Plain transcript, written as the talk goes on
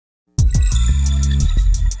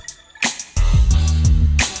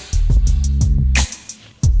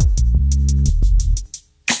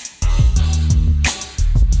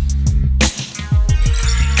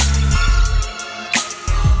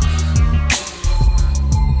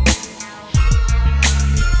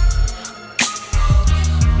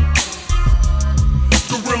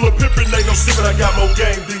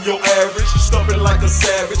game than your average, stumping like a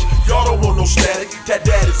savage. Y'all don't want no static. Tat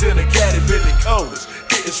daddies in the caddy, bending corners,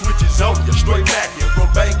 hitting switches on ya, straight macking from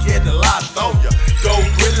Bankhead to Lithonia. Go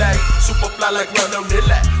relax, super fly like Rondo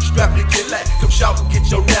Nilla. Strap your kid like, come shout and get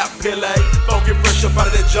your nap pillow. Funky fresh up out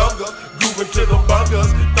of that jungle, grooving to them bungers,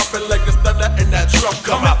 thumping like a thunder in that truck.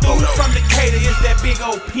 Come out through from Decatur is that big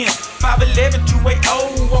old pimp. 5'11",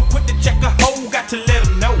 280, I'm quick to check a hoe, got to let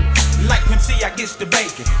him know. Like Emcee, I gets the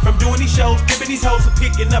bacon. From doing these shows, flipping these hoes and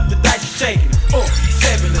picking up the dice and shaking.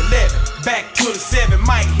 7-11, back to the 7,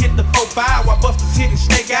 might hit the 4-5 while Buster's hitting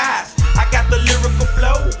snake eyes. I got the lyrical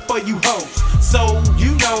flow for you hoes, so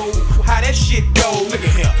you know how that shit goes. Look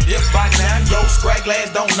at him, if by now yo scrag glass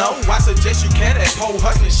don't know, I suggest you can that pole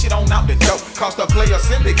hustling shit on out the dope. Cost a player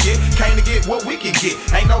syndicate, came to get what we can get.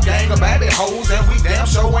 Ain't no gang of baby hoes and we damn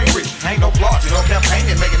sure ain't rich. Ain't no flaunting, no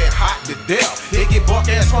campaigning, making it hot to death. It get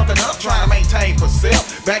buck ass shrunken up, trying to maintain for self.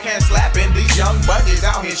 Backhand slapping these young buddies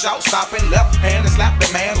out here shout stopping. Left hand to slap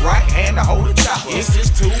the man, right hand to hold the chopper. It's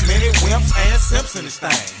just too many wimps and simps in this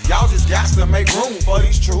thing. Y'all just got to make room for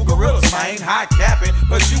these true gorillas, man. High capping,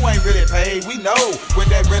 but you ain't really paid. We know with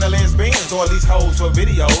that Realness Benz or these hoes for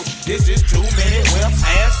videos. It's just too many wimps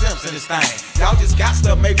and simps in this thing. Y'all just got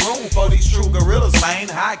to make room for these true gorillas, man.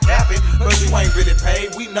 High capping, but you ain't really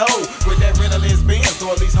paid. We know with that Realness Benz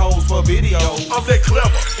or these hoes for videos. I'm that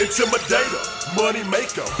clever, intimidator, money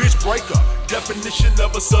maker, bitch breaker. Definition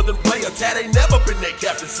of a southern player. Tat ain't never been that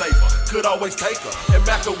Captain Cypher. Could always take her and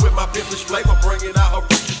back her with my pimpish flavor, bringing out her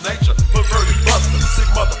freakish nature. Perverted busters,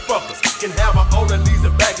 sick motherfuckers can have her on her knees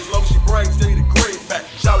and back as long as she brings me the green back.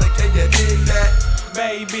 Shout it, can you dig that?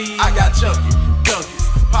 Baby, I got chunky,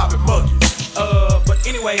 donkeys, poppin' monkeys. But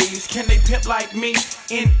anyways, can they pimp like me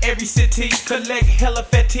in every city? Collect hella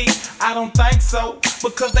fatty? I don't think so,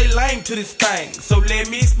 because they lame to this thing. So let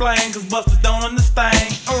me explain, cause busters don't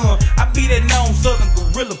understand. I be that known southern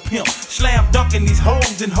gorilla pimp, slam dunking these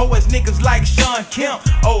hoes and hoe ass niggas like Sean Kemp.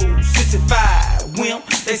 Oh, 65 wimp.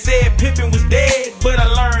 They said Pimpin was dead, but I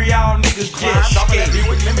learned y'all niggas just scared.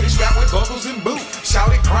 With limited strap with buckles and boots.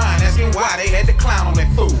 Shouted crying, asking why they had to clown on that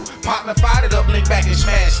fool. Partner fired it up, linked back and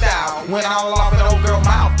smashed out. Went all off that old girl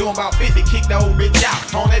mouth, doing about 50, kicked the old bitch out.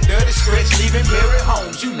 On that dirty stretch, leaving buried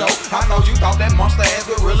homes. You know, I know you thought that monster ass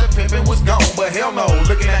gorilla pimpin' was gone, but hell no.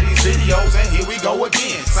 Looking at these videos and here we go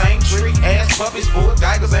again. Same tree, ass puppies, bull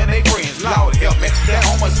daggers and they friends. Lord help me, that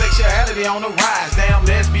homosexuality on the rise. Damn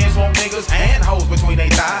lesbians want niggas and hoes between they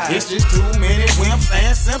thighs. It's just too many wimps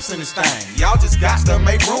and simps in this thing. Y'all just got to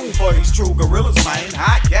make room for these true gorillas, man.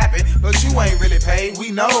 High capping, but you ain't really paid.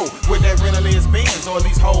 We know with that Realness Benz or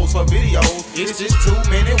these hoes for videos. It's just too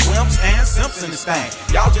many wimps and simps in this thing.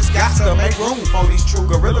 Y'all just got to make room for these true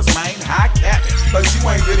gorillas, man. High capping, but you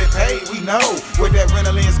ain't really paid. We know with that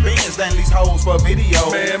Realness Benz and these hoes for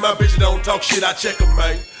videos. Man, my bitch don't talk shit, I check her,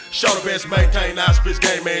 man. Show the best maintain our spitz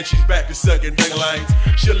game, man. She's back to sucking ding-a-lanes.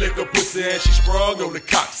 She'll lick her pussy and she sprung on the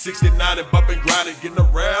cock. 69 and bumping, grinding, getting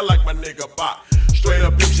around like my nigga Bot. Straight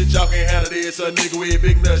up pimp shit, y'all can't handle this. A nigga with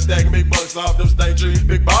big nuts, stacking big bucks off them stank trees.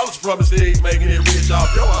 Big ballers from the stage, making it rich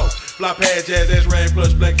off your house. Fly past jazz, ass rain,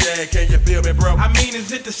 plus black jag. Can you feel me, bro? I mean,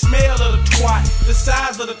 is it the smell of the twat? The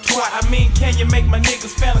size of the twat? I mean, can you make my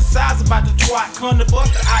niggas fantasize about the twat? Come to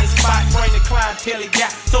bust the ice spot, bring the clientele he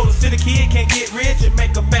got. So the Syndicate can get rich and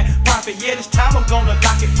make a fat profit. Yeah, this time I'm gonna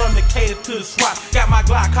lock it from the cater to the swap. Got my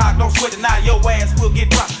Glock cock, don't sweat it, now your ass will get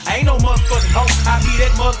dropped. I ain't no motherfucking hoe, I be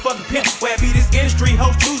that motherfucking pimp. Where I be this industry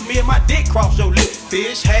hoe, choose me and my dick cross your lips.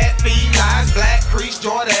 Fish, hat, felines, black crease,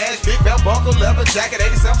 Jordan ass, big belt buckle, leather jacket,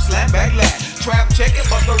 87 slam back lat. Trap checking,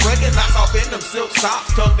 bust the record, knocks off in them silk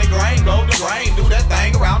socks. Tuck the grain, go the grain, do that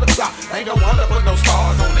thing around the clock. Ain't no wonder put no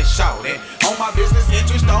stars on this show. On my business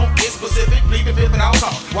interest, don't get specific, plead the fifth at all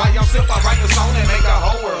costs. While y'all sip, I write the song and make the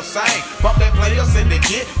whole world sing. Bump that player,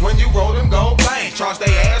 Syndicate, when you roll them gold planes. Charge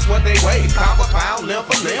they ass what they weigh, pound for pound, limb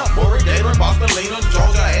for limb. Murray, Gator, Boston, Lena,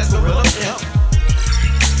 Georgia